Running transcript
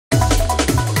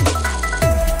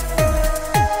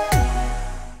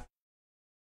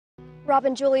Rob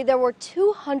and Julie, there were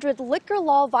 200 liquor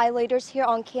law violators here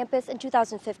on campus in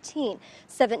 2015.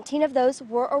 17 of those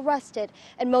were arrested,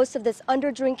 and most of this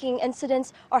under-drinking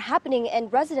incidents are happening in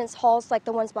residence halls like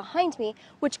the ones behind me,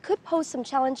 which could pose some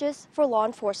challenges for law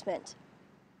enforcement.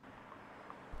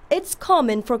 It's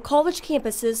common for college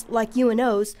campuses like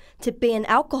UNO's to ban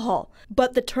alcohol,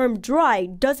 but the term dry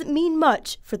doesn't mean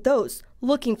much for those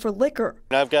looking for liquor.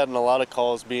 I've gotten a lot of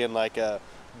calls being like a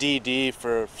DD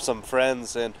for some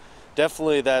friends, and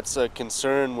definitely that's a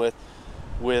concern with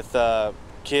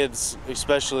kids,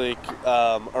 especially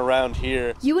around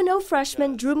here. UNO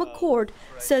freshman Drew McCord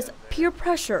says peer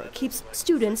pressure keeps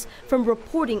students from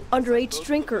reporting underage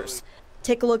drinkers.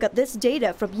 Take a look at this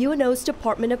data from UNO's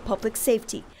Department of Public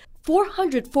Safety.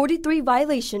 443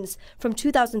 violations from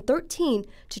 2013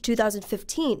 to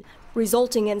 2015,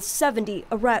 resulting in 70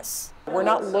 arrests. We're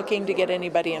not looking to get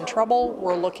anybody in trouble.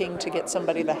 We're looking to get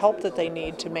somebody the help that they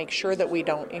need to make sure that we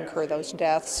don't incur those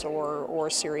deaths or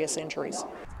serious injuries.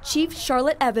 Chief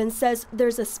Charlotte Evans says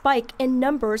there's a spike in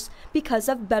numbers because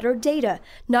of better data,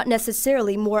 not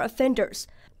necessarily more offenders.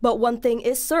 But one thing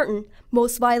is certain,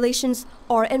 most violations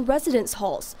are in residence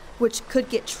halls, which could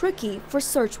get tricky for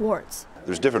search warrants.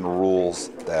 There's different rules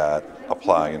that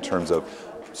apply in terms of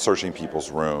searching people's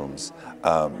rooms.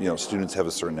 Students have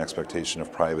a certain expectation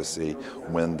of privacy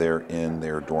when they're in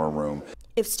their dorm room.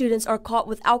 If students are caught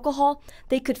with alcohol,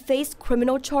 they could face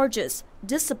criminal charges,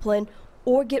 discipline,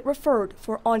 or get referred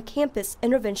for on-campus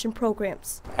intervention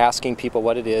programs. Asking people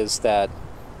what are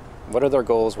their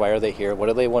goals, why are they here, what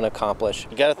do they want to accomplish?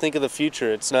 You got to think of the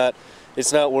future. It's not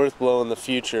worth blowing the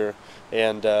future,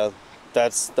 and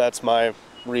that's my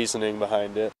reasoning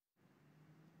behind it.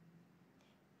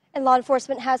 And law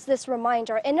enforcement has this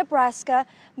reminder. In Nebraska,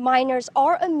 minors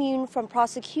are immune from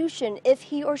prosecution if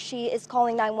he or she is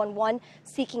calling 911,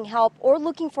 seeking help, or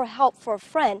looking for help for a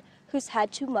friend who's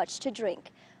had too much to drink.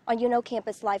 On UNO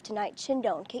campus live tonight,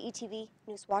 Chindon, KETV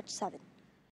News Watch 7.